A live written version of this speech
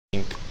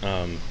think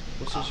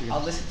What's your Instagram?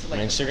 I'll listen to my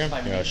like the Instagram. first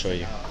 5 Here, I'll minutes show and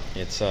you.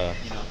 I'll, It's turn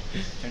it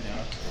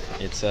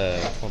off. it's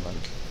hold on.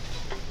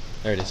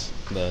 There it is,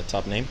 the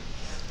top name.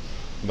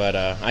 But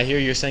I hear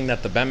you're saying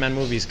that the Batman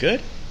movie is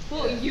good.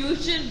 Well, you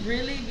should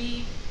really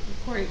be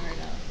recording right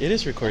now. It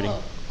is recording.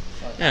 Oh.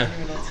 Fuck, I Yeah. don't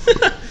even know what to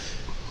say.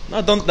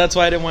 No, don't. That's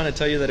why I didn't want to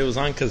tell you that it was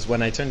on, because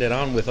when I turned it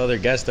on with other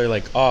guests, they're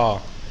like, "Oh,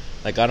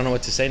 like I don't know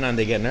what to say now," and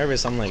they get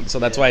nervous. I'm like, so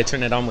that's why I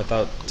turned it on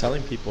without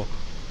telling people.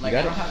 You Like, got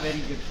I don't it? have any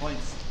good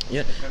points.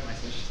 Yeah. to defend my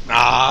social skills.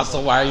 Ah,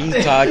 so why are you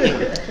talking?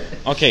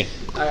 Okay,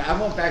 Alright, I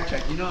won't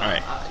backtrack. You know,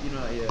 Alright.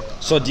 yeah.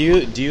 so do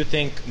you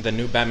think the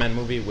new Batman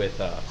movie with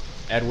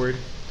Edward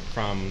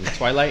from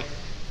Twilight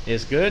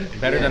is good?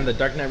 Better Yeah. than The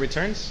Dark Knight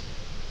Returns?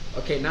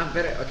 Okay, not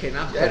better. Okay,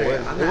 not Yeah, better. it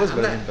was. I'm It not- was I'm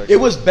better not- than Dark It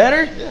was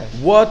better? Yeah.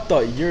 What the?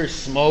 You're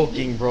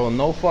smoking, bro.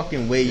 No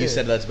fucking way you Yeah.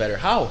 said that's better.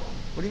 How?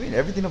 What do you mean?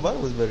 Everything about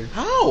it was better.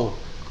 How?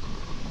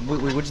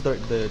 Wait, which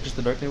just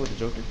the Dark Knight with the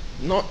Joker?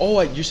 No.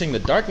 Oh, you're saying The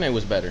Dark Knight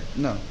was better.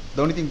 No,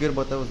 the only thing good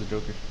about that was the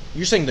Joker.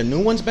 You're saying the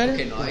new one's better?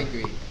 Okay, no, I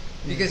agree.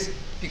 Because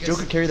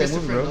Joker carried that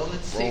movie, Christopher bro.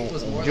 Nolan's take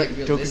was more Jo- like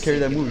Joker realistic. carried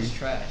that It movie. was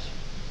trash.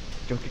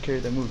 Joker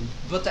carried that movie.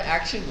 But the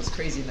action was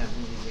crazy in that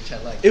movie, which I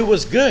liked. It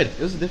was good. It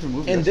was a different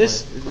movie. And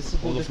that's this- why. It's a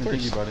whole well, of different thing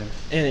course. you brought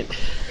in. And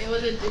It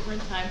was a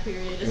different time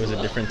period. it was a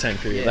different time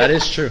period. Yeah. That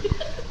is true.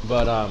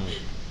 But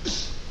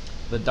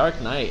The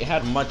Dark Knight, it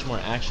had much more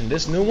action.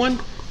 This new one,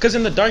 because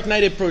in The Dark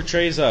Knight it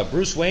portrays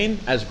Bruce Wayne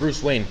as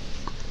Bruce Wayne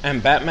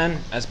and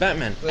Batman as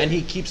Batman. But- And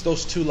he keeps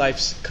those two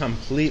lives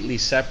completely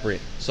separate.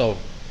 So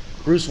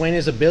Bruce Wayne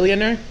is a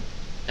billionaire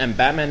and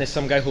Batman is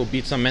some guy who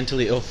beats some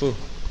mentally ill fool.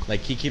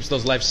 Like he keeps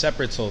those lives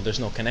separate, so there's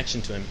no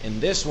connection to him. In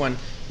this one,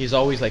 he's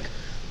always like,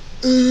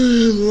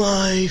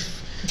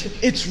 life.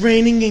 It's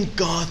raining in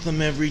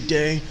Gotham every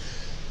day.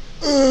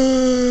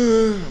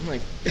 I'm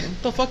like,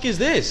 what the fuck is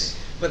this?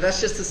 But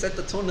that's just to set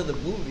the tone of the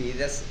movie.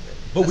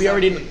 But we not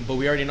already, really- but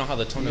we already know how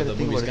the tone You of gotta the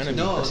think movie's about gonna it,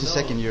 be. too. No, That's his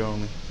no. second year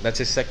only. That's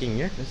his second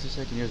year. That's his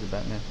second year as a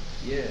Batman.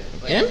 Yeah.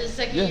 Like, Him? It's the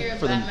second year Yeah, of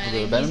for the, Batman. for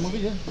the and Batman he's-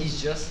 movie, yeah.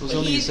 He's just It was like,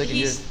 only his second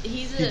year.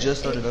 He's He a- just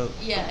started out.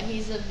 Yeah,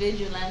 he's a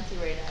vigilante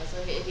right now, so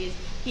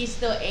he's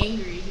still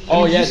angry.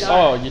 Oh He's yes. dark.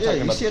 Oh, you're Yeah, talking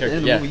you about see the at the character. end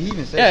of the Yeah, movie, he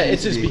even says yeah. he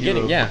It's needs his to be a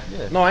beginning. hero. Yeah.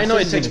 Yeah. No, I He know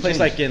says it he's takes gonna place change.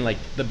 like in like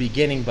the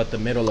beginning, but the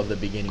middle of the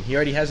beginning. He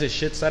already has his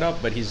shit set up,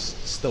 but he's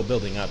still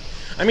building up.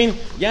 I mean,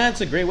 yeah,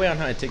 it's a great way on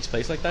how it takes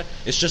place like that.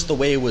 It's just the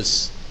way it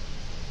was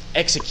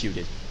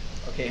executed.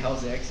 okay,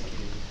 how's it executed?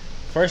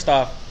 First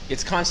off,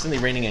 it's constantly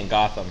raining in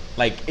Gotham.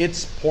 Like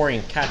it's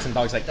pouring cats and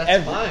dogs. Like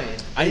That's fine.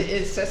 I-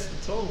 It sets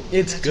the tone.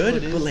 It's That's good,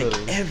 what it but is,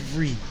 like though.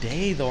 every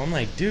day though, I'm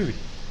like, dude.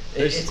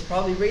 there's- It's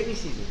probably rainy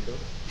season, bro.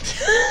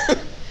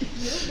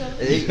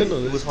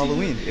 It was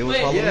Halloween. It was Wait,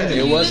 Halloween. yeah. It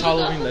You was live in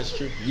Halloween. Gotham? That's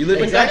true. You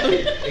live Exactly.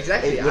 in Gotham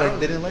Exactly. What I don't-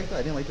 didn't like that.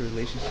 I didn't like the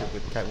relationship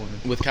with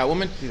Catwoman. with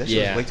Catwoman. Dude, that shit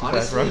Yeah. was way too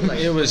fast, Honestly, bro. like,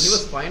 It when was- he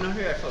was flying on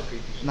her, I felt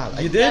creepy. Nah,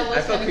 like, You did? That was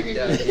I felt kinda creeped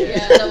creepy. out, yeah.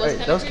 Yeah, that was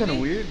Right, that was kind of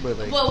creepy. weird, but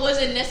like. But was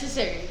it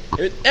necessary?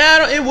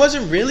 It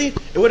wasn't really.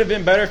 It would have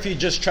been better if he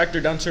just tracked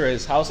her down to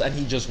his house and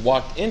he just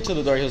walked into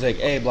the door. He was like,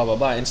 "Hey, blah blah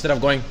blah," instead of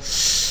going,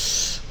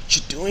 "What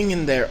you doing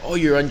in there? Oh,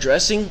 you're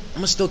undressing. I'm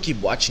gonna still keep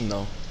watching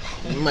though.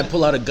 You might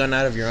pull out a gun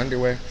out of your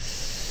underwear."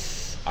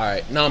 All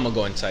right, now I'm gonna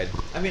go inside.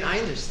 I mean, I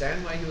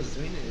understand why he was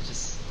doing it. It's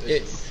just.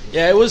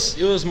 Yeah, it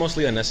was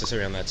mostly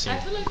unnecessary on that scene. I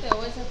feel like they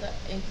always have to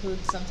include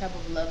some type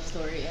of love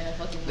story in a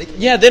fucking movie.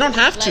 Yeah, they don't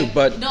have to, Like,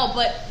 but no,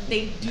 but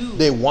they do.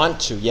 they want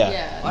to. Yeah,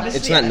 Yeah. Honestly,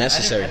 it's not I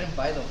necessary. didn't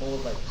buy the whole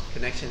like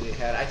connection they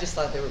had. I just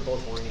thought they were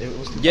both horny. It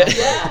was too Yeah. fast.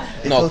 Yeah.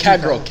 It No, felt too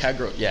fast. cat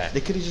girl. Yeah,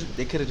 They could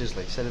have just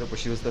like set it up where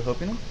she was still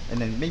helping him,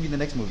 and then maybe in the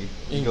next movie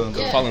you go and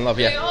go. Yeah. fall in love,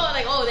 yeah.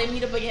 Like, they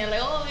meet up again.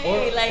 Like, oh,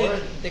 hey, or, like. or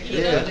they could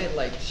you have know? done it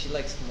like she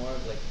likes more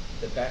of like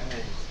the Batman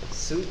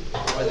suit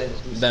more than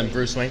Bruce Then Wayne.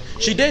 Bruce Wayne.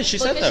 She did. She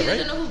said Because that, she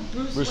right? doesn't know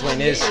who Bruce Wayne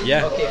is, is.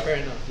 yeah. Okay, fair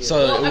enough. Yeah. So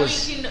Well, it I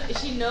was, mean,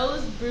 she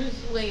knows Bruce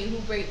Wayne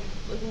who he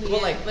Well,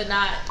 is, like- but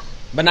not.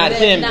 but not But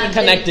him. not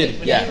Connected.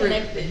 them. Yeah.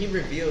 Connected. When he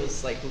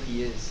reveals like who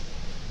he is,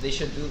 they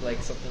should do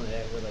like something like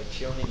that where like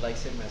she only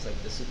likes him as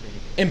like the superhero.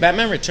 In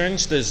Batman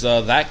Returns, does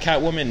that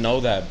Catwoman know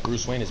that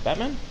Bruce Wayne is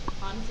Batman?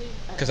 Honestly,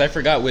 Because I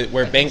forgot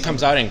where Bane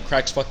comes out and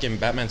cracks fucking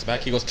Batman's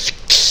back. He goes,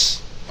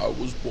 "I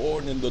was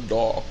born in the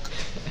dark."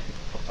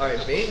 All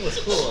right, Bane was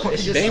cool.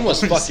 It's just, Bane was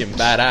fucking It's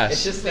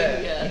badass. just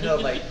that Yeah. you know,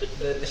 like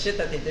the shit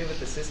that they did with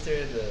the sister,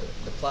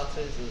 the plot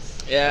twist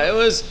was. Yeah, it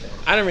was.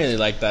 I didn't really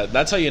like that.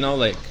 That's how you know,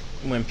 like,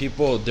 when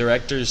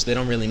directors, they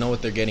don't really know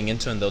what they're getting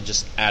into and they'll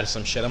just add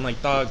some shit. I'm like,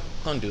 dog,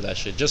 don't do that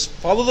shit. Just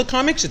follow the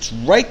comics. It's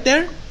right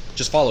there.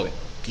 Just follow it.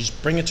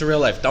 Just bring it to real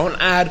life. Don't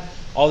add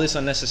all this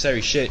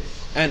unnecessary shit.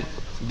 And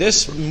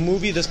this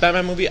movie, this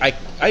Batman movie,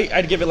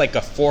 I'd give it like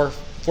a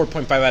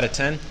 4.5 out of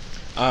 10.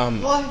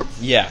 What?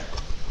 Yeah.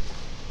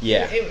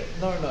 Yeah.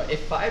 No. If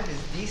 5 is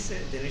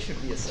decent, then it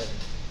should be a 7.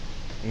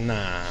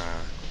 Nah.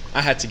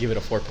 I had to give it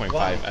a 4.5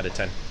 Why? out of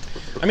 10.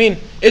 I mean,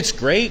 it's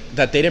great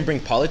that they didn't bring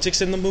politics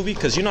in the movie,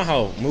 because you know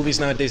how movies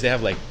nowadays, they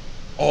have like,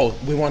 oh,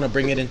 we want to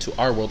bring it into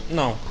our world.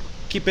 No.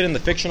 Keep it in the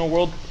fictional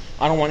world.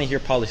 I don't want to hear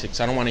politics.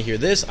 I don't want to hear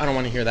this. I don't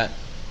want to hear that.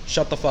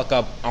 Shut the fuck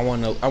up. I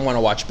want to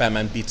watch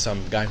Batman beat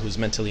some guy who's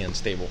mentally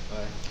unstable.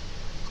 Alright.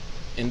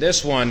 In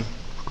this one,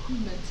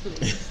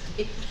 Mentally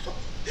unstable.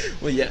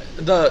 Well, yeah,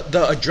 the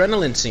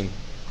adrenaline scene,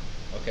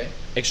 Okay.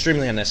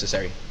 extremely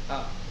unnecessary.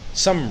 How?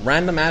 Some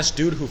random ass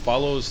dude who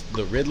follows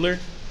the Riddler,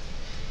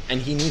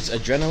 and he needs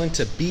adrenaline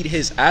to beat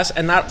his ass,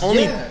 and not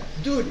only Yeah,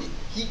 dude,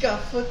 he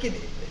got fucking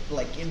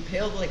like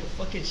impaled like a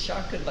fucking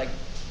shotgun, like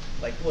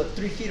what,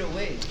 3 feet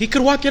away. he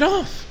could walk it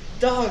off.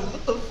 Dog,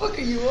 what the fuck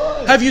are you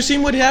on? Have you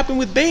seen what happened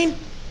with Bane?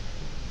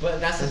 But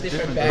that's a That's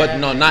different different. But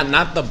no,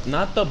 Batman.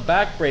 not the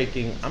back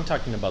breaking. I'm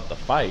talking about the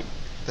fight.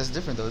 That's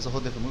different though. It's a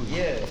whole different movie.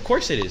 Yeah. Of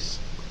course it is.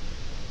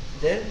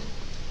 Then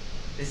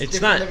It's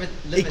different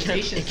not.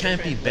 limitations. It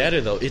can't be different, better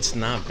like, though. It's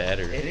not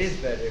better. It is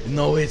better.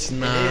 No, it's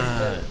not.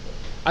 better.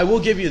 I will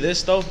give you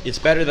this though. It's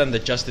better than the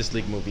Justice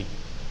League movie.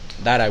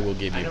 That I will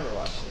give I you. never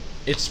watched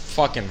it. It's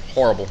fucking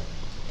horrible,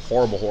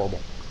 horrible.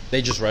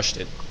 They just rushed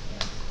it.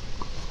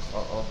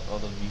 All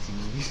those DC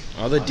movies.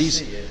 All the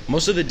Honestly, DC, yeah.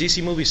 most of the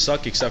DC movies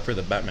suck except for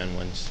the Batman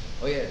ones.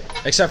 Oh yeah.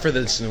 Except for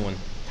this new one.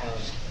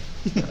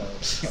 You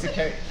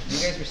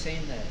guys were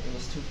saying that it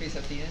was Two-Face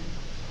at the end.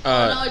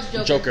 No, it's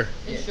Joker. Joker.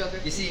 It's Yeah. Joker.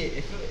 You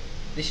see,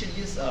 they should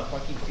use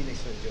Joaquin Phoenix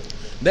for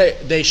the Joker.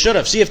 They should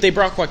have. See if they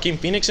brought Joaquin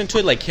Phoenix into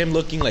it, like him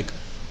looking like,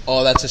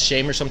 oh, that's a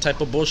shame or some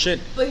type of bullshit.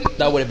 But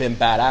That would have been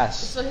badass.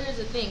 So here's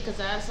the thing, because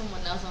I asked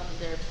someone else on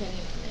their opinion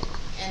on it,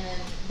 and then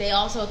they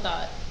also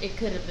thought it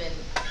could have been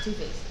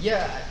Two-Face.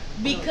 Yeah.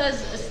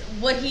 Because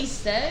what he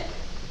said,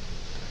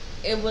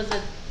 it was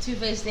a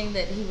Two-Face thing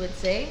that he would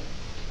say,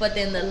 but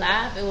then the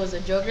laugh, it was a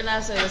Joker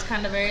laugh, so it was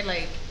kind of very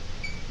like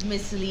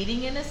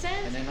misleading in a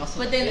sense. And then also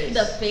but the then face.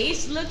 the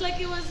face looked like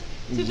it was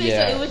Two-Face,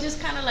 Yeah. so it was just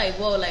kind of like,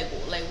 whoa, like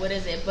what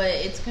is it? But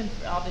it's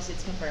obviously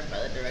it's confirmed by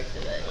the director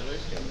that it was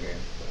Joker.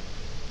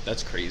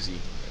 That's crazy.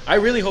 I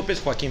really hope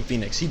it's Joaquin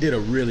Phoenix. He did a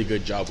really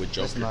good job with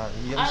That's Joker. not.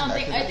 You I haven't don't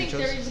seen think. the I actor think that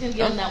they're they chose? just gonna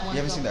give him that one.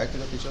 You haven't seen film. the actor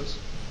that they chose?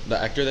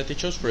 The actor that they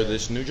chose for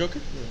this new Joker?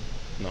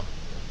 No. Who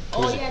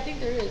Oh is it? yeah, I think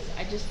there is.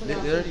 I just They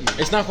forgot. already.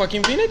 It's not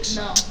Joaquin Phoenix?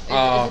 No, it's,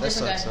 Oh, it's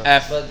a that different sucks,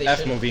 guy. But they F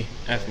should've- movie.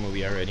 F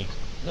movie already.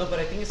 No, but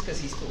I think it's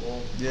because he's too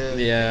old. Yeah.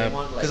 Yeah. They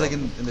want, Because like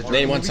in the Joker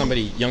They want movie,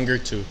 somebody younger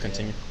to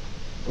continue.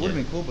 It would have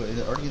been cool, but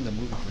they're already in the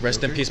movie. for Rest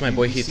in Joker. peace, my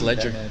boy You Heath see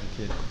Ledger. Batman as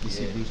a kid. You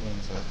see Yeah. Bruce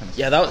Wayne, so that kind of.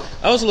 Yeah,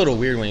 that was a little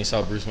weird when you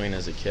saw Bruce Wayne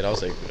as a kid. I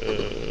was like,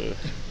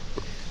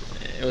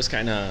 it was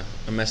kind of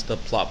a messed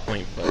up plot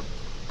point, but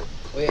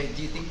Wait,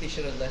 do you think they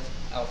should have left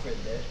Alfred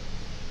dead?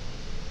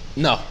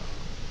 no,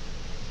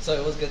 So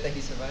it was good that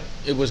he survived?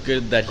 it was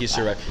good that he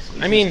survived.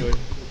 I mean,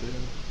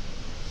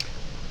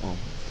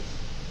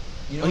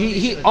 You know what they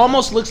he should've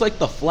almost looks like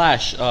the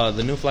Flash,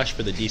 the new Flash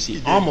for the DC.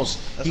 did. Almost,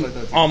 That's he what I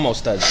thought too.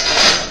 almost does.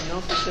 done? You know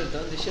what they should have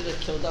done? They should have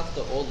killed off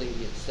the old lady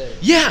instead.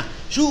 Yeah,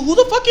 who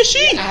the fuck is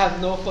she? I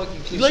have no fucking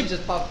clue. Like- She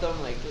just popped up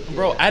like,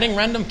 Bro, yeah. adding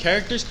random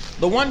characters.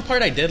 The one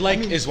part I did like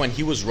is when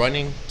he was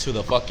running to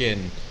the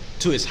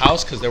to his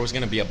house because there was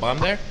gonna be a bomb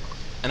there,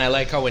 and I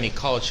like how when he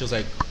called, she was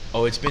like,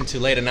 "Oh, it's been too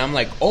late," and I'm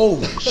like,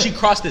 "Oh, she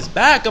crossed his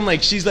back." I'm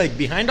like, she's like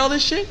behind all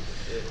this shit,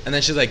 and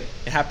then she's like,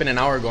 "It happened an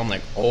hour ago." I'm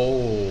like,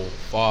 "Oh,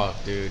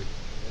 fuck, dude."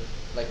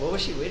 Like, what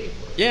was she waiting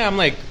for? Yeah, I'm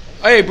like,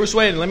 "Hey, Bruce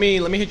Wayne, let me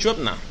hit you up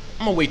now.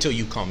 I'm gonna wait till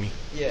you call me."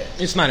 Yeah.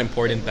 It's not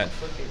important that.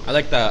 I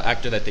like the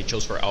actor that they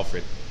chose for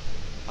Alfred.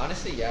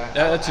 Honestly, yeah.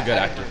 Yeah, that's a good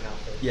I actor. didn't mind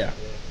Alfred. Yeah.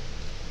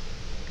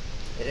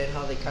 And then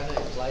how they kind of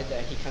implied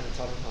that he kind of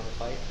taught him how to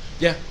fight.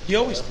 Yeah, he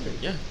always. That's pretty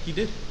Yeah, he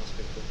did. That's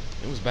pretty cool.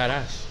 It was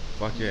badass.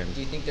 Fuck yeah. Do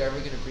you think they're ever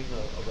going to bring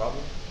a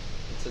Robin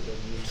into the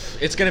new?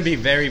 It's gonna be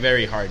very,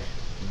 very hard,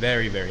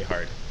 very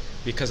hard,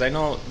 because I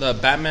know the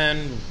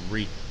Batman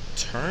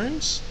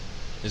Returns.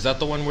 Is that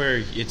the one where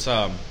it's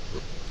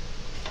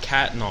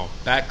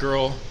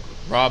Batgirl,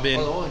 Robin?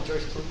 Oh, the one with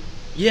George Clooney?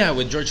 Yeah,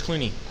 with George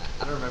Clooney.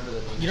 I don't remember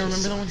the name. You don't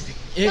remember that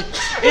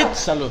one?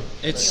 Salud.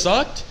 It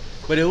sucked,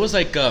 but it was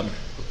like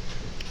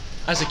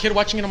as a kid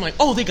watching it, I'm like,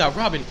 oh, they got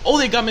Robin. Oh,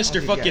 they got Mr. Oh,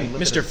 yeah, fucking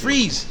look at Mr. it.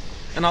 Freeze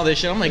and all this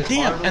shit. I'm like, There's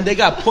damn. Arnold. And they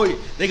got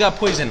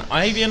Poison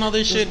Ivy and all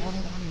this shit.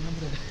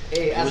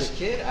 Hey, as a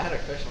kid, I had a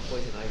crush on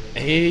Poison Ivy.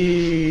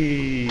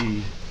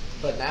 Hey.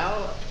 But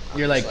now, I'm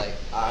You're just like,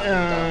 I'm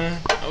done.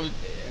 I was-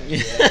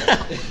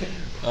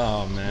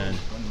 oh man,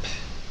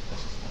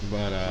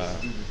 but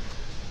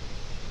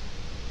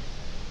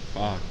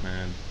fuck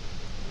man,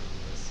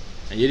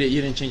 you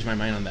didn't change my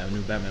mind on that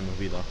new Batman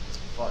movie though.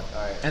 Fuck,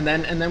 alright. And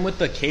then with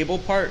the cable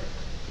part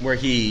where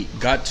he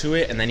got to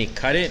it and then he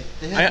cut it,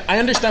 Yeah. I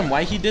understand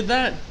why he did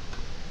that,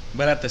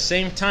 but at the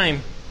same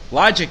time,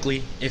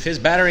 logically, if his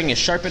battering is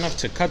sharp enough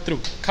to cut through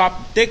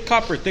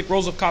thick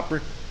rolls of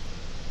copper,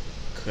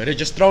 could have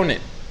just thrown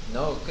it.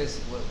 No, because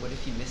what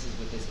if he misses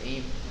with his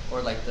aim?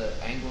 Or like the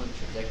angle and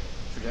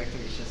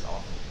trajectory is just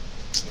awful.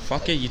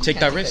 Fuck it, you can't take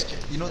that risk.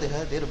 chance. You know they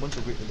had a bunch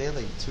of they had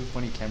like 2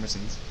 funny camera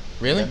scenes.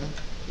 Really? Batman.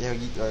 Yeah,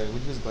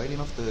 when he was gliding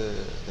off the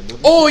building.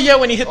 Oh yeah,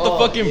 when he hit the Oh,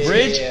 fucking yeah,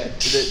 bridge. yeah,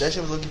 yeah. That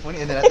shit was looking funny,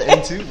 and then at the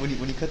end too, when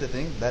he cut the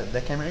thing, that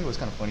camera angle was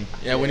kind of funny.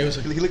 Yeah, when he was.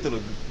 He looked a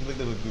little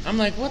goofy. I'm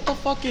like, what the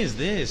fuck is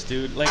this,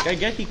 dude? Like, I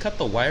get he cut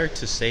the wire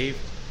to save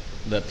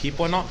the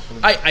people and all.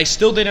 I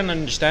still didn't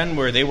understand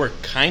where they were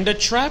kind of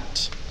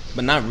trapped,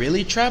 but not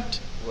really trapped.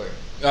 Where?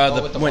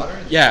 The with the when water?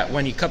 yeah,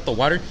 when he cut the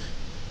water,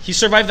 he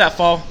survived that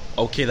fall.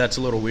 Okay, that's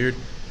a little weird.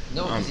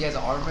 No, because he has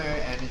armor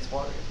and it's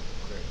water.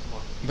 Come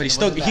on. But It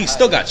wasn't that he high.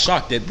 still got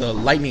shocked that the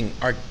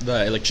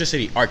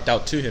electricity arced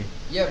out to him.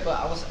 Yeah, but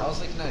I was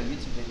looking at a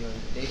YouTube video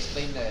and they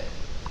explained that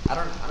I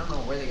don't know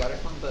where they got it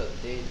from, but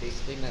they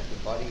explained that the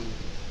body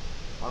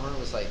armor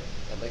was like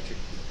electric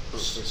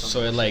proof or something.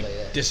 So it like like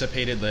that.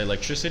 dissipated the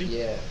electricity.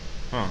 Yeah,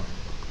 Huh.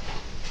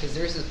 because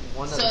there's this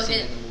one other So scene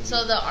it, in the movie.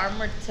 so the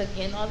armor took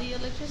in all the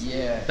electricity.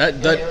 Yeah. That-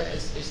 Yeah, that-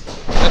 it's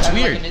that's kind of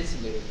weird. Like an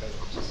insulator,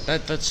 but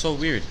just, That's so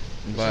weird.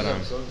 But just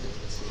absorbs it,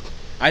 let's see.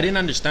 I didn't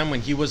understand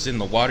when he was in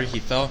the water. He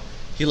fell.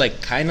 He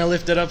like kind of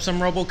lifted up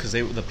some rubble because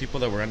the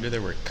people that were under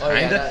there were Oh, yeah,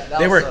 kind of that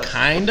they was were a-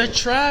 kind of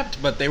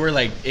trapped, but they were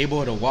like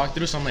able to walk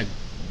through. So I'm like,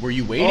 were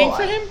you waiting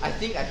for him? I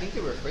think they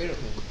were afraid of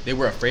him They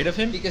were afraid of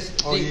him because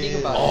Oh, think yeah.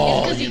 about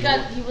Oh, Because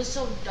it. he was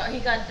so dark. He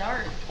got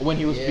dark. when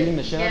he was Yeah. beating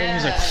the shit out of him. Yeah,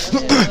 He's that's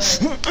like,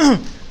 what it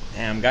was.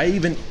 damn, guy,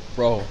 even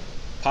bro.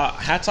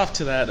 Hats off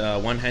to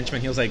that one henchman.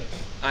 He was like,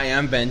 I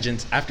am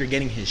vengeance after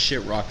getting his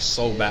shit rocked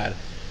so Yeah. bad.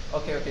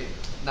 Okay.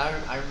 Now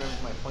I remember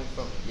my point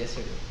from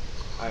yesterday.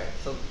 All right,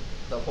 so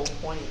the whole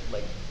point,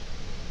 like,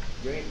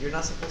 you're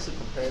not supposed to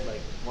compare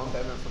like one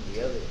Batman from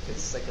the other because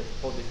it's like a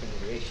whole different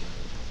iteration.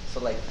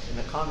 So like in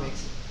the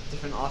comics,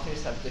 different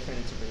authors have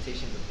different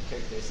interpretations of the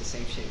character. It's the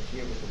same shit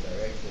here with the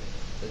director.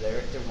 The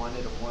director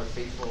wanted a more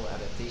faithful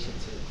adaptation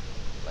to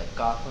like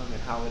Gotham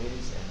and how it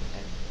is,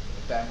 and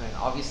Batman.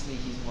 Obviously,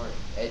 he's more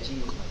edgy.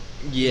 And, like,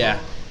 Yeah.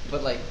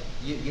 but like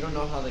you don't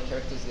know how the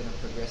character is gonna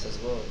progress as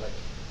well. Like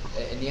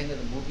in the end of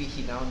the movie,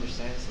 he now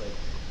understands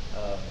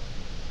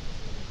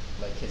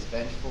like his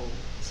vengeful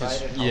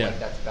side and how yeah. like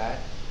that's bad.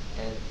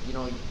 And you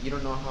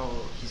don't know how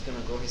he's gonna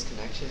grow his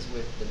connections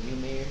with the new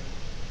mayor.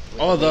 with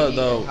Oh, lady,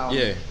 and how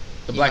the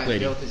he black might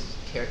lady. build his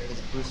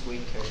Bruce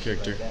Wayne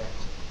character. Like that.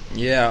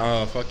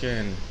 Yeah,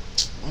 fucking.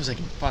 What was I?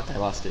 Fuck, I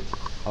lost it.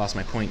 I lost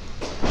my point.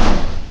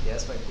 Yeah,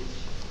 that's my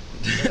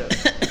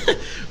bitch.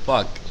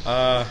 Fuck.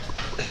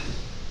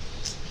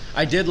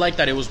 I did like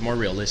that it was more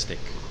realistic.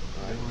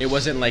 It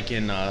wasn't like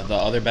in the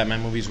other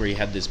Batman movies where you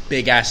had this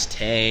big ass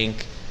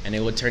tank and it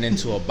would turn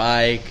into a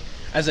bike.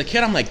 As a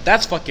kid, I'm like,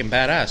 that's fucking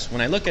badass.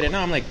 When I look at it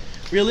now, I'm like,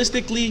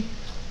 realistically,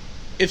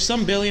 if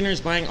some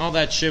billionaire's buying all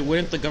that shit,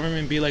 wouldn't the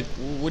government be like,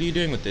 what are you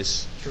doing with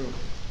this? True.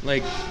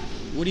 Like,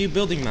 what are you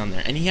building down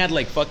there? And he had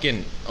like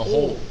fucking a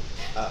whole.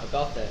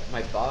 About that,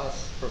 my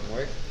boss from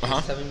work Uh-huh.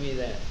 was telling me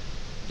that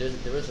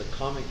there was a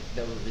comic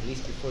that was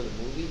released before the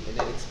movie, and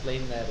it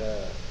explained that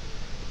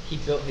he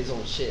built his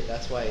own shit.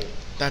 That's why,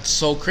 That's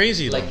so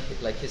crazy, though.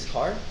 like his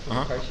car, from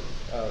Uh-huh. the car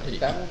his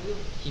Batmobile,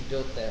 he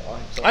built that on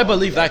himself. I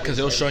believe that because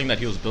it was showing that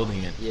he was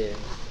building it. Yeah,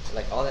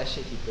 like all that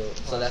shit he built.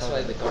 So that's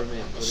why the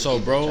government. wouldn't So,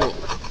 keep bro, track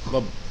of it.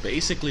 but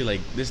basically,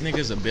 like, this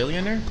nigga's a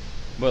billionaire,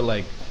 but,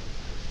 like,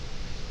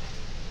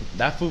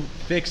 that fool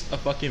fixed a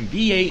fucking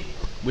V8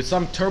 with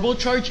some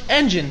turbocharged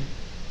engine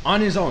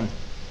on his own.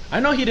 I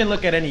know he didn't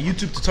look at any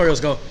YouTube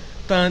tutorials go,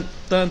 dun,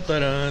 dun,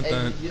 dun, dun,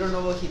 dun. And you don't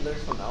know what he learned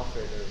from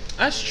Alfred.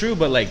 That's true,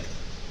 but, like,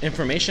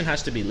 information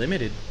has to be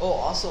limited.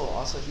 Also,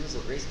 he was a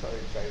race car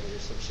driver or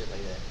some shit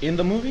like that. In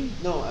the movie?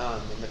 No,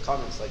 in the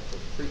comics, like the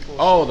prequel.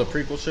 Oh, shit. the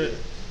prequel shit? Yeah.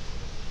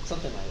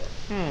 Something like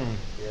that.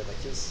 Yeah,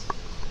 like just.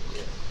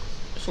 Yeah.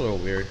 It's a little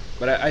weird.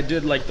 But I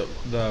did like the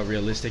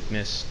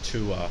realisticness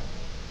to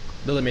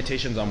the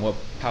limitations on what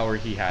power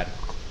he had.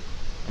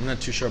 I'm not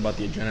too sure about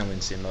the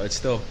adrenaline scene, though. It's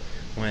still,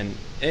 when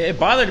it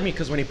bothered me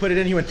because when he put it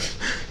in, he went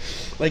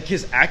like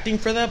his acting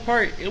for that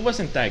part. It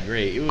wasn't that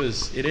great.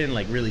 It didn't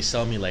like really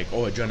sell me like,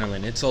 oh,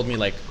 adrenaline. It sold me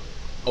like,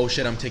 oh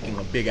shit, I'm taking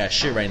a big ass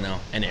shit right now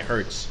and it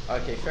hurts.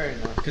 Okay, fair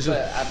enough. 'Cause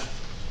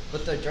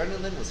But the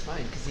adrenaline was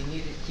fine because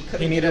he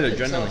couldn't. He needed get up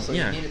himself, adrenaline, so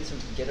yeah. he needed to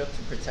get up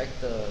to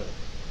protect the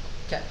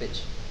cat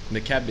bitch.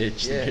 The cat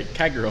bitch, Yeah. the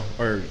cat girl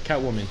or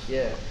Catwoman.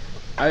 Yeah.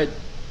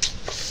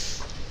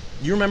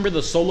 You remember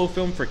the solo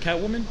film for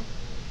Catwoman?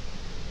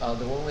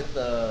 The one with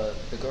the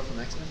girl from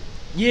X-Men.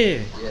 Yeah.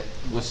 Yeah.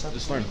 The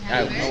Storm.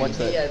 Halle Berry? What's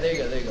that? Yeah, there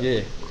you go.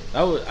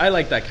 Yeah, I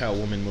like that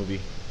Catwoman movie.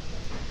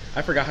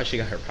 I forgot how she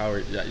got her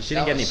powers. She didn't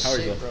That get any was powers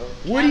shit, though. bro.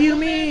 What do you Catwoman?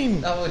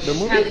 mean? That was The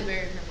shit. movie? Halle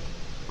Berry for me.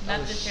 That Not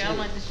was this shit. I don't shit.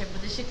 like this shit,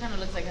 but this shit kind of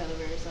looks like Halle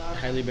Berry. So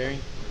Halle Berry.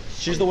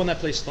 She's the one that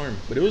plays Storm,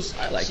 but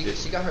I liked she, it.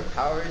 She got her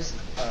powers.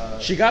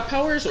 She got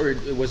powers, or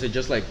was it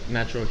just like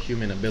natural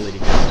human ability?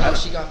 No,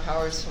 she got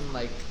powers from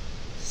like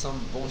some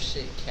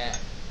bullshit cat.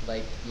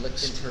 Like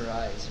looked into her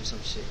eyes or some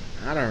shit.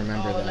 I don't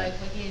remember oh, that. like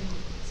fucking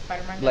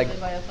Spider-Man got Like- bit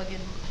by a fucking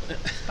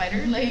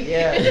spider. Like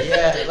Yeah.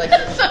 Like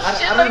Some I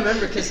shit don't like-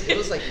 remember because it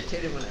was like a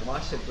kid when I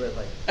watched it, but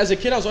like As a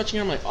kid, I was watching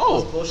it. I'm like, it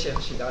was oh, bullshit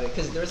how she got it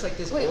because there was like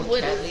this Wait, old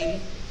what cat is it?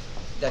 lady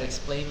that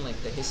explained like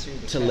the history of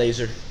the it's a cat,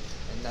 laser.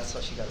 and that's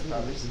how she got her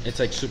powers. It's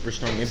like super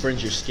strong. It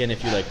burns your skin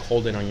if you like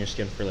hold it on your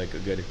skin for like a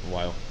good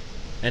while,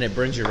 and it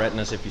burns your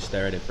retinas if you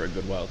stare at it for a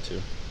good while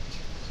too.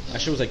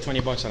 That shit was like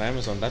 $20 on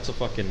Amazon. That's a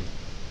fucking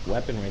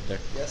weapon right there.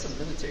 Yeah, some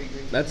military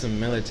grade. That's a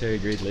military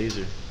grade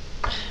laser.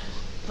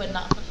 but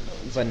not for the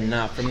little. But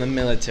not from the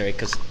military,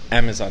 because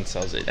Amazon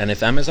sells it. And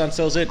if Amazon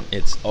sells it,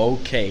 it's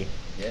okay.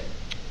 Yeah.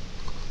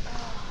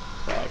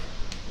 Fuck.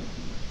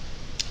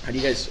 How do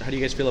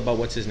you guys feel about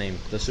what's his name?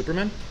 The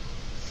Superman?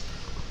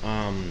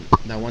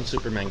 That one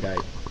Superman guy.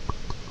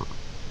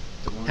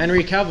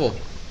 Henry Cavill.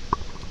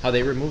 How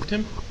they removed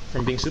him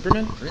from being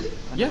Superman? Really?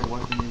 I Yeah. never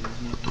watched any of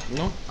those movies.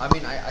 No. I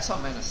mean, I saw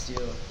Man of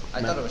Steel.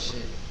 I thought it was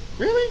shit.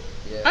 Really?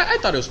 Yeah. I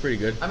thought it was pretty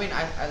good. I mean,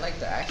 I liked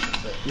the action,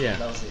 but Yeah.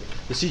 that was it.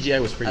 The CGI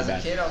was pretty As bad.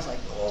 a kid, I was like,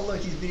 oh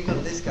look, he's beating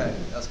up this guy.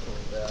 That was cool.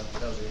 Yeah,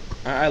 that was it.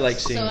 I like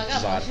seeing So I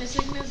got Zod. motion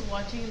sickness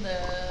watching the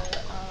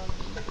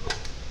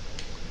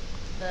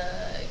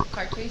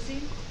car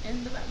chasing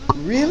in the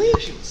Batman.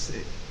 Really? She was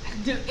sick.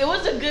 Dude, it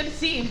was a good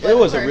scene. But It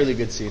was a for- really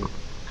good scene.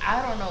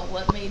 I don't know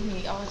what made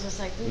me. I was just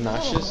like, dude, there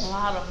was Nauseous? a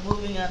lot of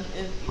moving on.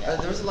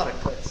 There was a lot of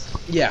cuts.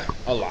 Yeah,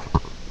 a lot.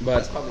 But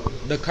That's probably what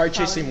it the car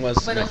chasing was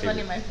But it my was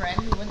funny. favorite. My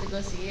friend who went to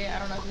go see it. I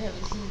don't know if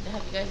you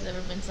have you guys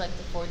ever been to like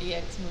the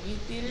 4DX movie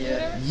theater or Yeah.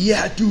 whatever?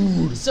 Yeah,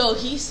 dude. So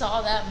he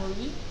saw that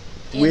movie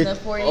in With the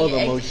 4DX. all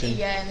the motion.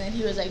 Yeah, and then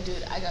he was like,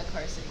 dude, I got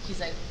car sick. He's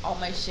like, all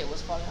my shit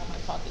was falling out of my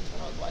pockets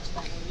when I was watching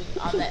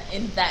that movie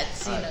in that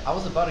scene. I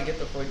was about to get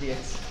the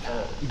 4DX.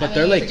 But I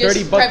they're mean, like just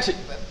 30 bucks.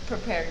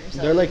 Prepare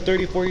yourself. They're like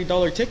 $30,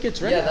 $40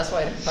 tickets, right? Yeah, that's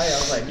why I didn't buy it. I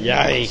was like,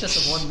 Yikes. it's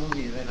just a one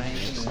movie, then I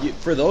ain't gonna.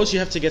 For those, you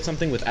have to get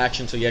something with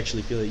action so you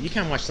actually feel it. You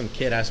can't watch some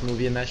kid ass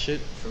movie in that shit.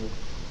 True.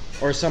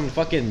 Or some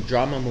fucking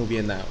drama movie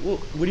in that.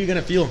 What are you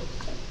gonna feel?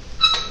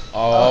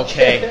 Oh,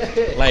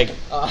 okay. Like,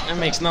 that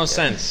makes no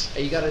sense.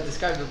 Hey, you gotta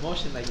describe the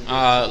motion like. You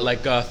did.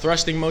 Like a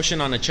thrusting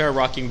motion on a chair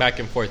rocking back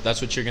and forth.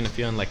 That's what you're gonna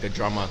feel in like a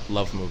drama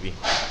love movie.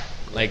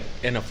 Like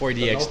in a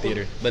 4DX Notebook?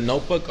 theater. The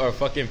Notebook or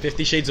fucking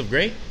 50 Shades of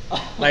Grey.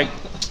 Like,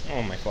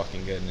 oh my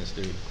fucking goodness,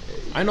 dude.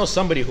 I know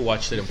somebody who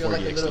watched it in You feel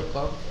like a 4DX. little theater.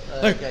 bump.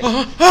 Like,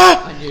 Like,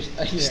 ah! on your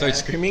Start ass.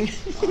 screaming.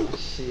 Oh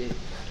shit.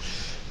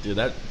 Dude,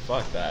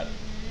 fuck that.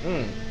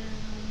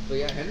 But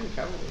yeah, Henry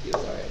Cavill, he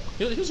was alright.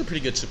 He was a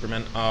pretty good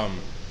Superman.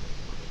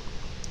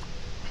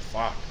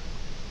 Fuck.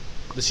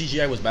 The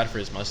CGI was bad for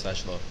his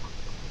mustache though.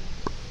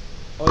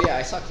 Oh yeah,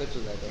 I saw clips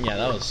of that. Though. Yeah,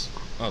 that was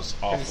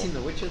awful. Have you seen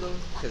The Witcher though?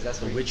 Because that's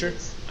The where he Witcher?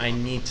 is. I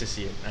need to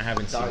see it. I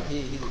haven't seen Dog,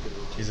 it. he's a good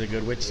Witcher. He's a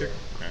good Witcher.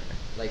 Yeah. Alright.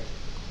 Like,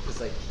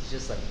 cause like he's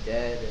just like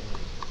dead and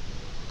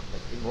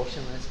like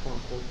emotionless, quote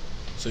unquote.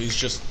 So he's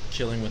just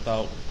killing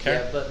without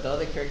care. Yeah, but the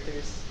other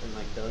characters and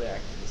like the other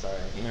actors is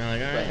alright. Yeah, like,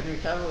 But alright. Henry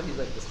Cavill, he's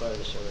like the star of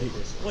the show right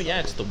there. So Well, yeah,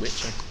 it's The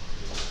Witcher.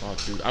 Oh,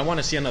 dude, I want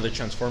to see another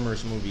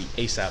Transformers movie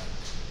ASAP.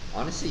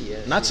 honestly,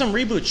 yeah. Not some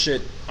reboot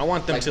shit. I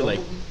want them Like to like.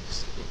 Bumblebee?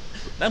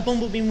 That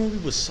Bumblebee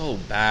movie was so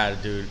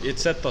bad, dude. It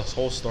set the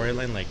whole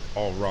storyline like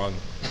all wrong.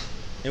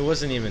 It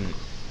wasn't even.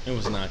 It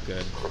was not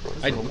good.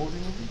 Was I, it a movie?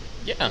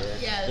 yeah.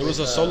 Yeah, It was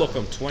a with, solo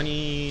film.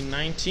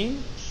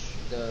 2019.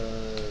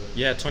 The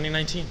Yeah,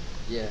 2019.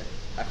 yeah,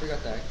 I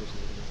forgot the actor's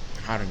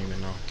name. I don't even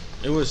know.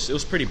 It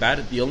was pretty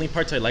bad. The only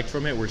parts I liked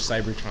from it were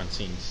Cybertron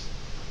scenes.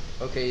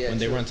 Okay, yeah. When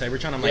they true. were on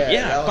Cybertron, I'm Yeah, like,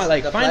 yeah, that was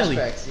like the finally,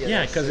 flashbacks, yeah, yeah,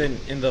 that was because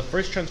sick. in the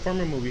first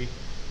Transformer movie,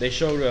 they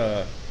showed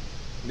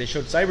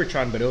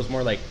Cybertron, but it was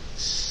more like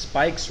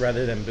spikes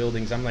rather than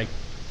buildings. I'm like,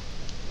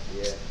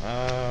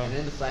 Yeah. And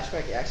in the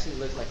flashback, it actually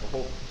looked like a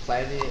whole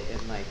planet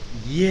and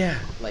yeah,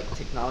 like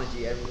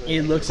technology everywhere.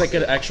 it looks was like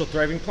an sick. actual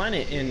thriving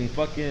planet. In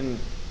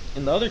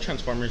the other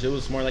Transformers, it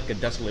was more like a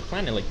desolate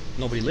planet, like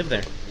nobody lived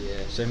there, Yeah.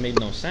 so it made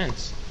no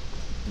sense.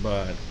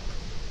 But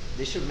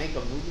They should make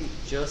a movie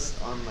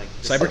just on like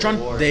the Civil Cybertron,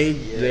 War. they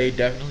Yeah.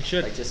 definitely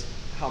should. Like just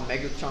how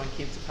Megatron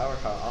came to power,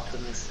 how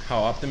Optimus. How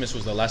Optimus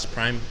was the last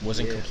Prime,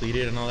 wasn't Yeah.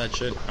 completed, and all that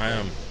shit.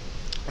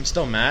 I'm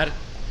still mad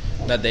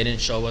that they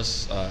didn't show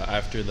us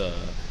after the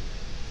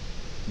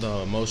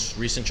most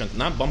recent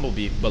not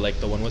Bumblebee, but like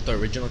the one with the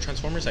original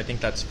Transformers. I think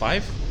that's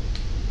 5.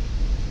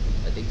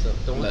 I think so.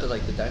 The one Let- with the,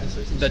 like the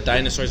dinosaurs. And The shit?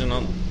 dinosaurs and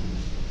all.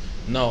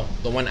 No,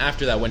 the one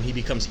after that when he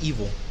becomes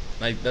evil.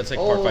 Like that's like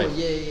oh part 5.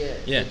 yeah.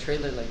 Yeah. The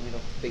trailer like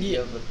big Yeah.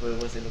 deal, but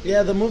it wasn't. Okay.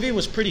 Yeah, the movie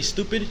was pretty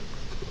stupid,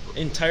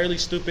 entirely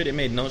stupid. It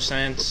made no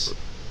sense.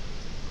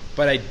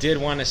 But I did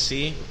want to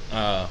see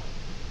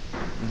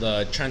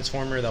the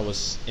Transformer that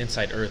was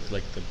inside Earth,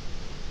 like the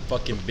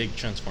fucking big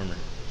Transformer.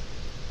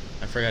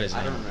 I forgot his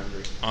name. I don't remember.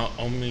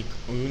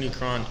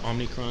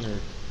 Omnicron, or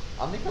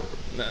Omnicron?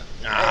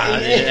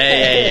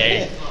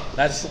 hey.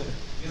 That's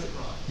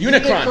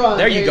Unicron.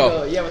 There you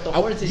go. Yeah, with the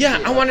horns and Yeah,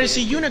 shit. I wanted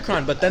to Okay. see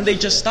Unicron, but then they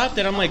just stopped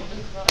it. I'm like,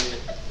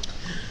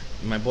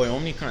 my boy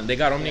Omnicron. They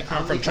got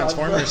Omnicron from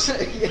Transformers.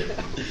 yeah.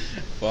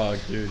 Fuck,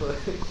 dude.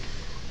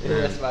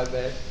 Yeah, that's my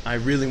bad. I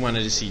really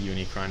wanted to see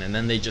Unicron, and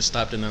then they just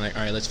stopped and they're like,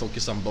 all right, let's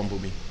focus on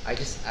Bumblebee. I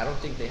don't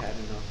think they had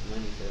enough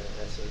money for that.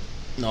 That's what.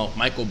 No,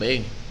 Michael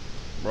Bay.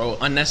 Bro,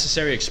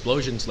 unnecessary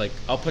explosions. Like,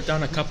 I'll put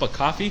down a cup of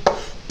coffee.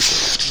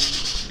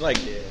 Like,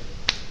 Yeah.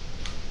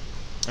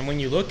 and when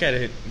you look at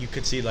it, you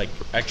could see, like,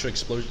 actual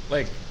explosion.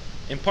 Like,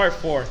 in part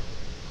 4,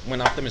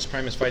 when Optimus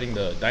Prime is fighting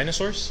the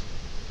dinosaurs,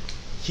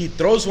 he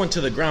throws one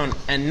to the ground,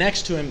 and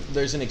next to him,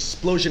 there's an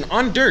explosion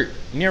on dirt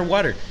near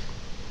water.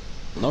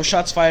 No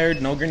shots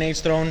fired, no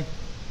grenades thrown.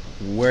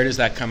 Where does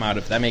that come out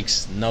of? That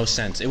makes no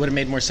sense. It would have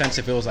made more sense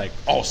if it was like,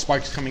 oh,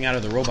 sparks coming out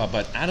of the robot,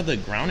 but out of the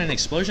ground, an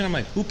explosion? I'm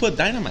like, who put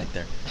dynamite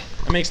there?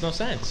 That makes no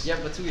sense. Yeah,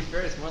 but to be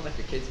fair, it's more like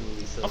a kids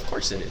movie. So Of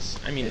course it is.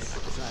 I mean, it's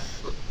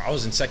not. I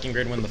was in 2nd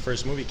grade when the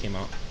first movie came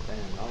out. Damn,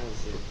 I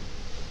was in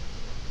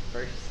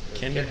first.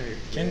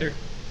 Kinder.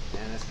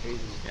 Man, that's crazy.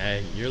 Yeah,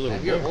 you're a little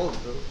Man, you're boy.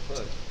 old, bro.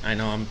 Fuck. I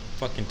know, I'm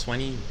fucking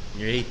 20.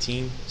 You're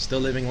 18. Still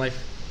living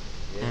life.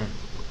 Yeah. Hmm.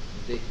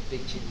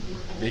 Big chin.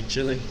 Big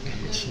chilling.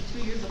 2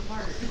 years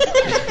apart.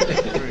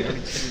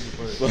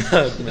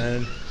 Fuck,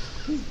 man.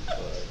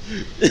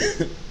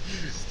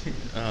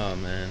 Oh,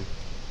 man.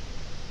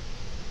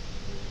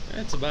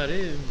 That's about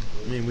it.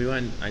 I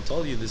mean, I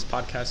told you this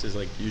podcast is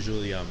like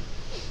usually,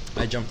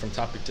 I jump from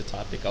topic to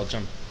topic. I'll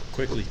jump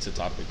quickly to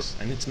topics.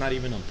 And it's not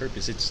even on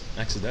purpose, it's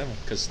accidental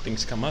because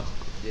things come up.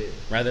 Yeah.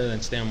 Rather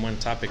than stay on one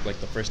topic like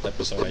the first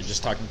episode, you're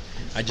just talking.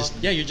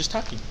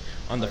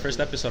 On the first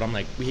episode, I'm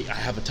like, I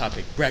have a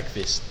topic,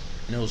 breakfast.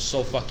 And it was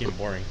so fucking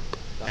boring.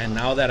 And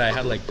now that I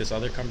had like this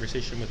other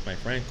conversation with my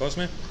friend,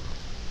 Cosme,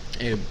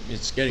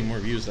 it's getting more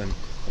views than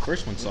the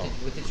first one, so.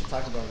 What did you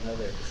talk about in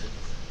other episodes?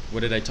 What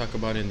did I talk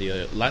about in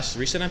the last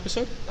recent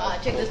episode?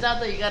 Check this out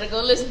though. You gotta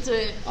go listen to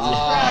it. Oh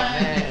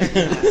man,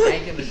 I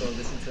ain't gonna go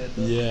listen to it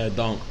though. Yeah,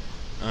 don't.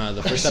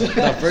 The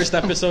first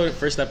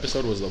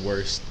episode was the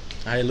worst.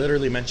 I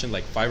literally mentioned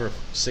like 5 or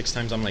 6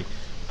 times. I'm like,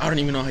 I don't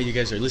even know how you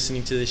guys are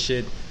listening to this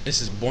shit. This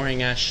is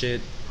boring ass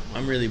shit.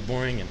 I'm really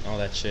boring and all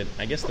that shit.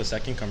 I guess the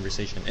second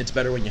conversation, it's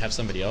better when you have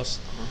somebody else.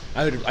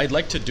 I'd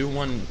like to do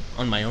one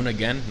on my own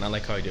again, not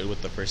like how I did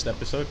with the first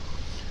episode,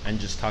 and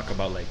just talk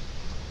about like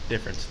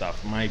different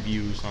stuff, my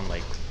views on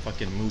like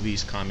fucking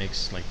movies,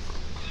 comics, like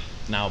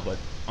now, but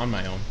on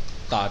my own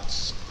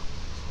thoughts,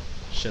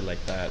 shit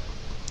like that.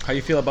 How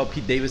you feel about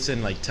Pete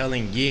Davidson like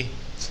telling Ye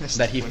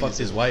that he fucked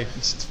his wife?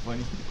 It's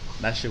funny.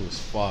 That shit was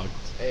fogged.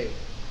 Hey,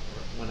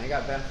 when I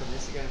got banned from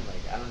Instagram,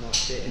 like I don't know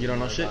shit. You don't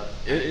know shit? about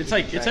It's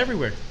like it's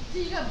everywhere.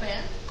 You got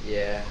banned?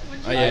 Yeah.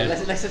 Oh yeah.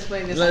 Let's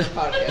explain this on the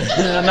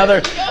podcast.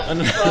 another.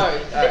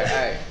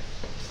 Alright.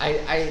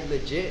 I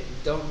legit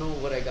don't know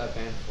what I got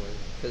banned for.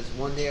 Because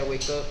one day I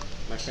wake up,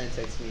 my friend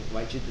texts me,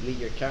 "Why'd you delete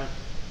your account?"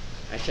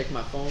 I check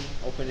my phone,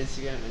 open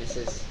Instagram, and it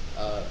says,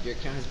 "Your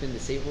account has been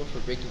disabled for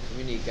breaking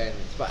community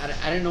guidelines." But I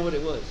didn't know what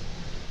it was.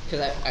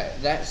 Because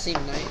that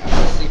same night, I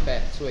went to sleep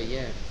at 2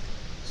 a.m.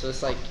 So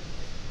it's like,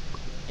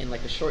 in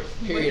like a short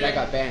period, I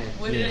got banned.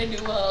 What did I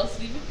do while I was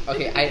sleeping?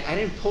 Okay, I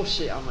didn't post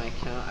shit on my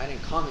account. I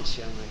didn't comment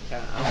shit on my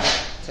account. I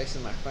was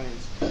texting my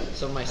friends.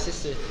 So my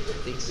sister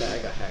thinks that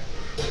I got hacked.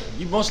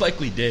 You most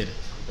likely did.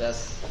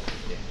 That's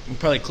yeah. You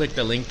probably clicked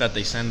the link that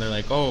they send. They're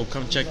like, "Oh,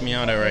 come check me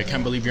out," or "I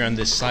can't believe you're on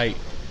this site."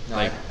 No,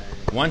 Like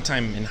one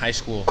time in high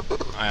school,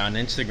 on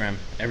Instagram,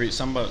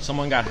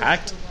 someone got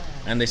hacked,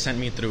 and they sent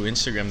me through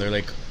Instagram. They're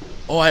like,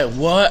 "Oh,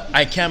 what?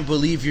 I can't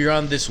believe you're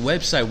on this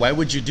website. Why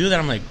would you do that?"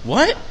 I'm like,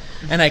 "What?"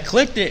 And I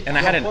clicked it, and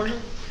I hadn't.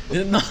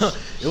 No,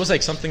 it was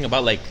like something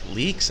about like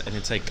leaks, and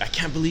it's like, "I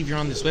can't believe you're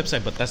on this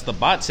website," but that's the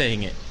bot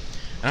saying it.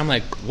 And I'm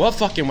like, "What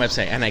fucking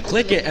website?" And I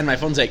click it, and my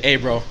phone's like, "Hey,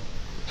 bro,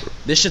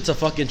 this shit's a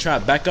fucking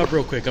trap. Back up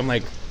real quick." I'm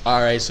like,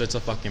 "All right, so it's a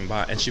fucking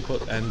bot."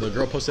 And the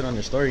girl posted on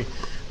her story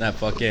that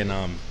fucking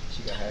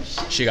She got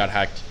hacked. she got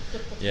hacked.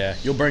 Yeah,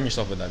 you'll burn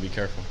yourself with that. Be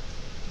careful.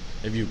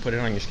 If you put it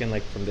on your skin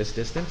like from this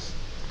distance,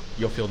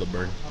 you'll feel the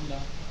burn. I'm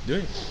down. Do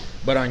it.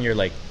 But on your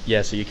like,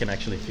 yeah, so you can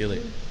actually feel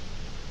it.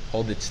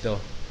 Hold it still.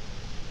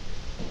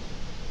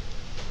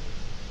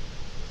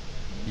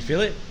 You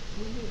feel it?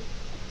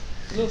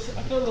 I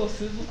feel a little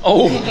sizzle.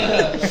 Oh.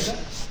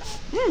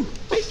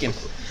 Bacon.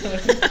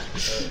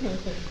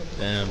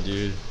 Damn,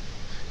 dude.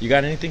 You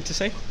got anything to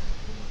say?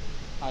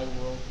 I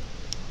will.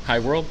 Hi,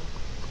 world.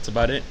 That's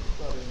about it.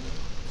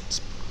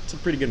 It's a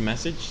pretty good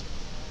message.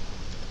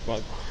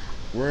 Well,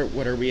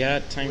 what are we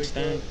at?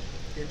 Timestamp?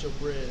 Get your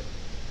bread.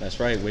 That's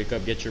right. Wake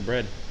up, get your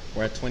bread.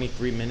 We're at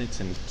 23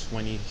 minutes and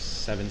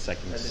 27 That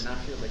seconds. did not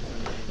feel like 20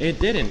 minutes. It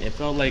didn't. It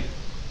felt like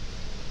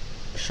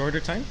a shorter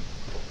time.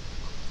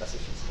 That's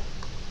what she said.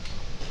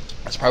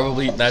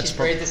 That's She's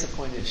very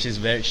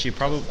disappointed. She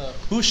probably.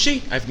 Who's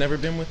she? I've never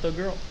been with a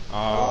girl.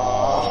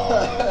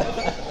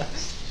 Oh.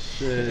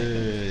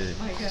 Shit.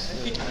 Oh my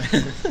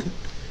god.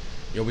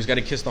 You always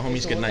gotta kiss the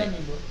homies So what goodnight.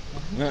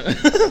 that mean,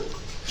 bro?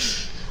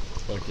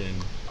 Fucking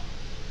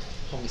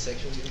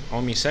Homosexual, you know?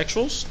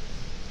 homosexuals?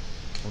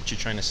 What you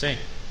trying to say?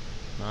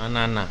 Nah.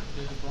 There's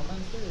a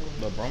bromance there,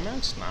 or The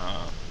bromance?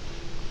 Nah.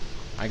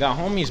 I got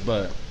homies,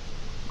 but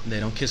they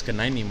don't kiss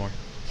goodnight anymore.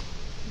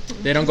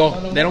 They don't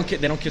go. They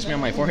don't kiss me on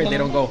my forehead. They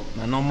don't go.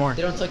 Nah, no more.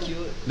 They don't tuck you.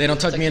 They don't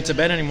tuck me into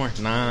bed anymore.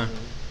 Nah.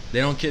 They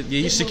don't kiss. They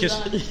used to kiss.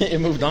 It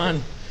moved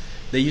on.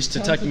 They used to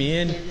tuck me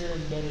in. bigger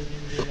and better than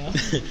you now.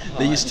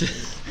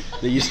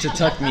 They used to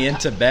tuck me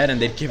into bed, and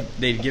they'd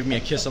give me a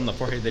kiss on the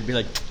forehead. They'd be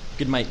like,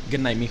 good night,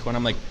 mijo," and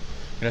I'm like,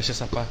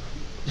 "Gracias, apa."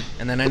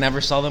 And then I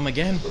never saw them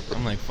again.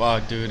 I'm like,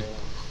 fuck, dude,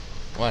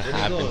 what Where'd they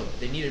happened? go?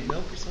 They needed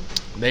milk or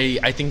something?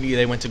 I think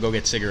they went to go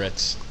get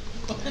cigarettes,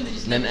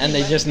 And and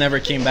they just never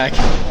came back.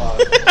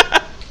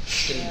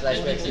 Getting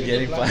flashbacks to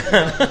Getting Black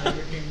fly- people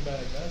never came back.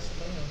 That's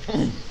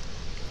damn.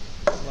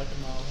 Like a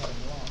mile had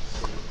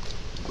lost.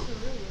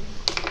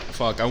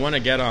 Fuck, I want to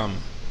get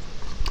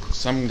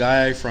some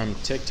guy from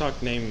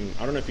TikTok named,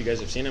 I don't know if you guys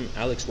have seen him,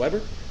 Alex Weber.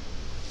 Bro,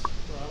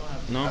 I don't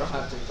have. No. I don't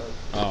have TikTok.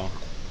 Oh,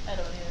 I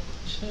don't either.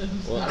 I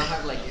well, don't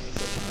have like any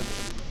social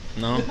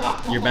media.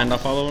 no. You're banned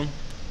off all of them.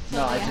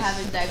 No, I Something I just-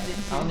 haven't dived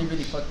into. I only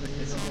really fuck with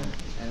Instagram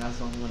and that's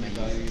the only one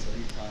I use.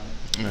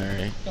 All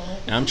right.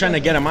 And I'm trying to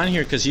get him on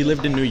here because he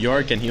lived in New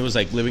York and he was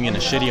like living in a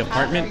shitty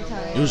apartment.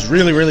 It was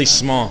really, really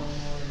small.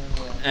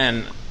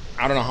 And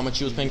I don't know how much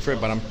he was paying for it,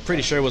 but I'm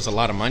pretty sure it was a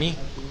lot of money.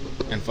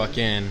 And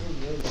fucking,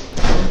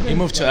 he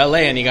moved to LA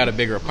and he got a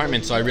bigger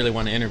apartment. So I really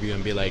want to interview him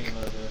and be like,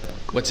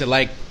 what's it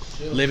like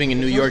living in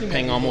New York,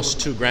 paying almost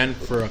 $2,000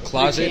 for a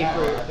closet?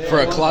 For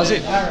a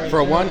closet? For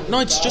a one? No,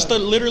 it's just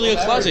literally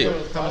a closet.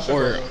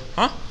 Or,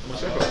 huh?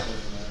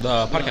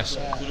 The podcast.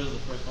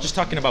 Just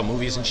talking about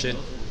movies and shit.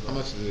 How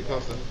much did it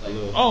cost them?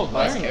 Oh,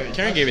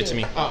 Karen gave it to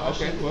me. Oh,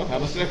 okay. Well, how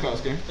much did that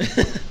cost, Karen?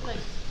 Like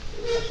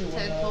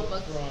 10,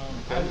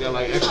 $12. You got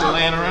like extra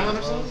laying around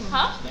or something?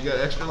 Huh? You got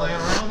extra laying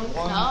around?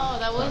 No,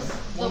 that was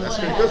the one I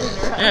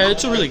had. Yeah,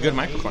 it's a really good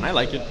microphone. I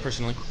like it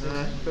personally.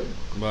 Cool.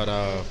 But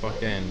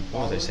fucking,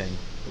 what was I saying?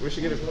 Where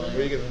should you get it from?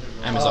 Where you get it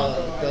from? Amazon.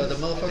 The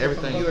motherfucker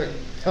Everything. from New York.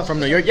 From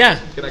New York, yeah.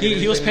 Can I get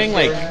He was anything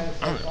paying in like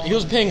the store? he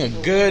was paying a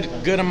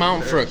good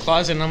amount for a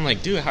closet, and I'm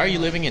like, dude, how are you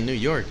living in New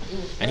York?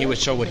 And he would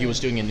show what he was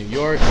doing in New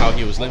York, how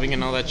he was living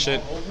and all that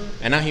shit.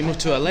 And now he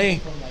moved to LA,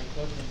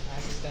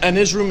 and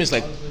his room is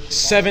like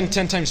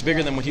 7-10 times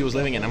bigger than what he was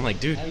living in. I'm like,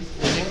 dude, And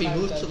if he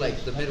moved to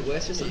like the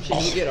Midwest or some shit,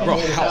 he would get a bro,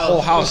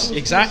 whole house, house.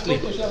 exactly.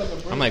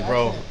 I'm like,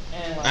 bro.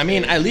 I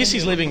mean, at least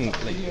he's living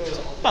like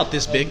about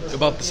this big,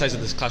 about the size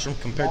of this classroom,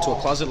 compared to a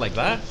closet like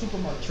that.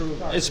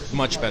 It's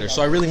much better.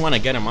 So I really want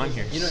to get him on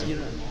here. You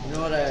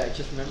know what I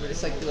just remembered?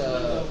 It's like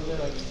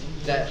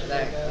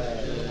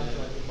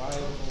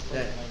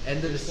that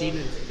end of the scene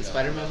in the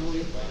Spider-Man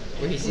movie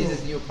where he sees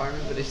his new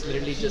apartment, but it's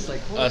literally just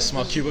like A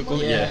small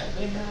cubicle? Yeah.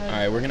 All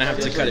right, we're going to have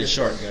to cut it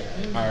short.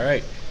 All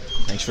right.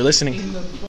 Thanks for listening.